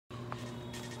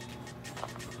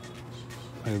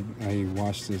I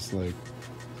watched this like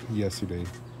yesterday.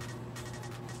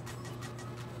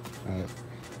 I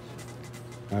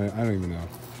don't even know.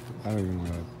 I don't even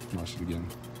want to watch it again.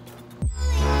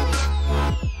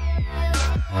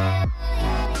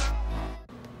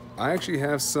 I actually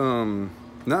have some,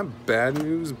 not bad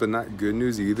news, but not good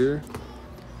news either.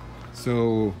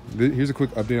 So here's a quick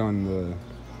update on the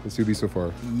Subie so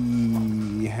far.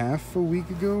 Half a week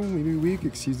ago, maybe a week,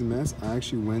 excuse the mess, I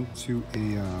actually went to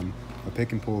a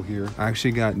pick and pull here. I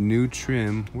actually got new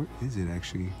trim. Where is it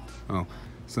actually? Oh,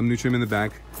 some new trim in the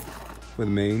back for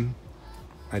the main.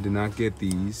 I did not get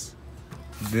these.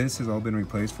 This has all been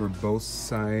replaced for both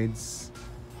sides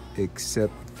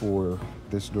except for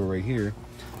this door right here.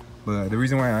 But the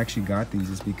reason why I actually got these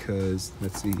is because,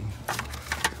 let's see,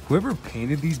 whoever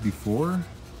painted these before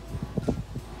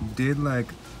did like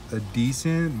a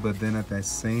decent, but then at that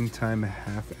same time a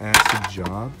half-assed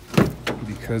job.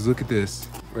 Because look at this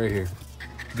right here.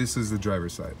 This is the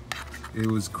driver's side. It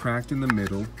was cracked in the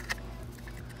middle.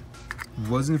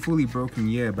 Wasn't fully broken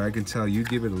yet, but I can tell you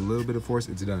give it a little bit of force,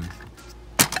 it's done.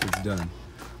 It's done.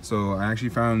 So I actually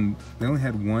found they only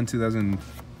had only one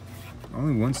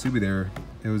Subie there.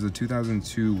 It was a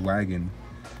 2002 wagon,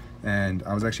 and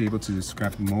I was actually able to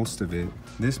scrap most of it.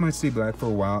 This might stay black for a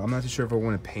while. I'm not too sure if I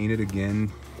want to paint it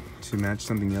again to match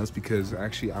something else, because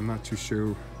actually I'm not too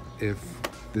sure if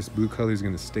this blue color is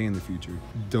going to stay in the future.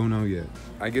 Don't know yet.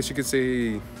 I guess you could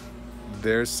say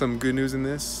there's some good news in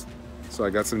this. So I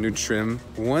got some new trim.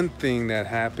 One thing that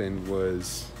happened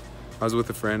was I was with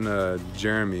a friend,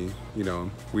 Jeremy. You know,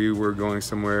 we were going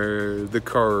somewhere, the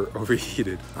car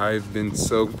overheated. I've been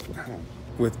so,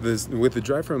 with the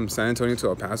drive from San Antonio to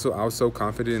El Paso, I was so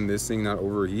confident in this thing not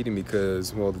overheating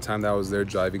because, well, the time that I was there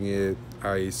driving it,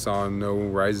 I saw no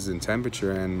rises in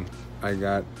temperature, and I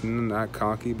got, not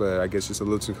cocky, but I guess just a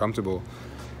little too comfortable.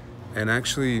 And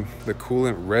actually, the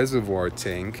coolant reservoir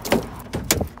tank,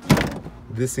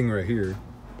 this thing right here,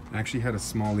 actually had a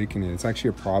small leak in it. It's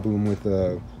actually a problem with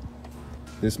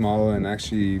this model, and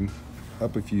actually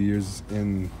up a few years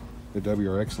in the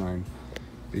WRX line.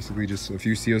 Basically just a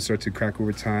few seals start to crack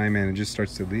over time and it just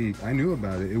starts to leak. I knew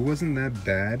about it. It wasn't that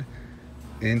bad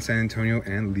in San Antonio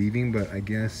and leaving, but I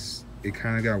guess it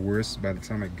kind of got worse by the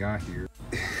time I got here.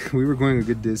 We were going a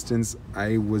good distance.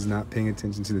 I was not paying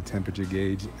attention to the temperature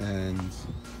gauge, and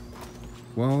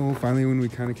well, finally when we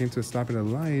kind of came to a stop at a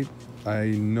light,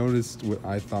 I noticed what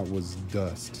I thought was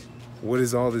dust. What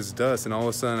is all this dust? And all of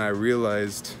a sudden I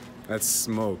realized that's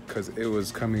smoke, because it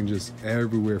was coming just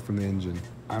everywhere from the engine.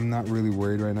 I'm not really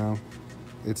worried right now.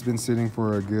 It's been sitting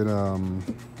for a good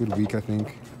week, I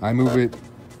think. I move it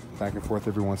back and forth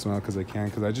every once in a while because I can,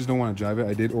 because I just don't want to drive it.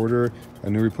 I did order a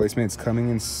new replacement. It's coming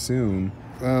in soon.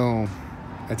 Well,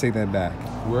 I take that back.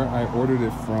 Where I ordered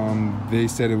it from, they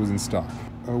said it was in stock.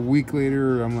 A week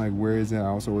later, I'm like, where is it? I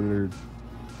also ordered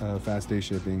fast day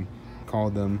shipping.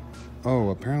 Called them. Oh,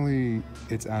 apparently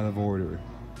it's out of order.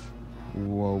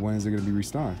 Well, when is it going to be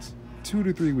restocked? 2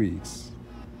 to 3 weeks.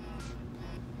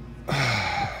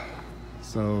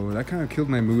 So that kind of killed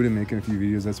my mood in making a few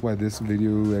videos. That's why this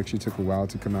video actually took a while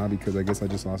to come out, because I guess I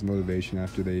just lost motivation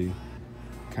after they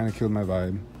kind of killed my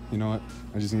vibe. You know what?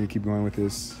 I just need to keep going with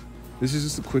this. This is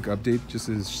just a quick update, just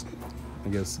to, I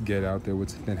guess, get out there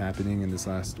what's been happening in this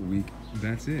last week.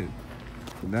 That's it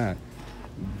for that.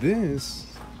 This,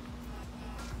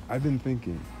 I've been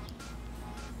thinking.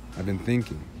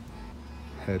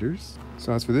 Headers.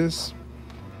 So as for this,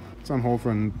 it's on hold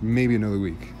for maybe another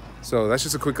week. So that's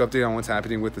just a quick update on what's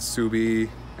happening with the Subie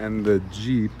and the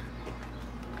Jeep.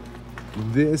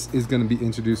 This is going to be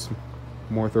introduced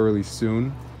more thoroughly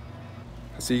soon.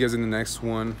 I'll see you guys in the next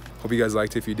one. Hope you guys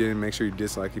liked it. If you didn't, make sure you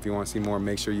dislike. If you want to see more,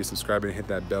 make sure you subscribe and hit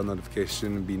that bell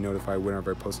notification and be notified whenever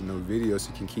I post a new video,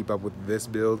 so you can keep up with this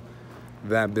build,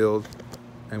 that build,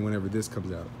 and whenever this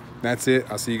comes out. That's it.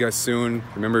 I'll see you guys soon.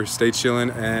 Remember, stay chilling,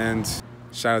 and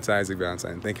shout out to Isaac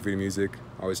Valentine. Thank you for your music.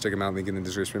 Always check him out. Link in the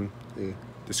description.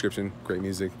 Great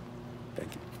music.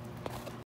 Thank you.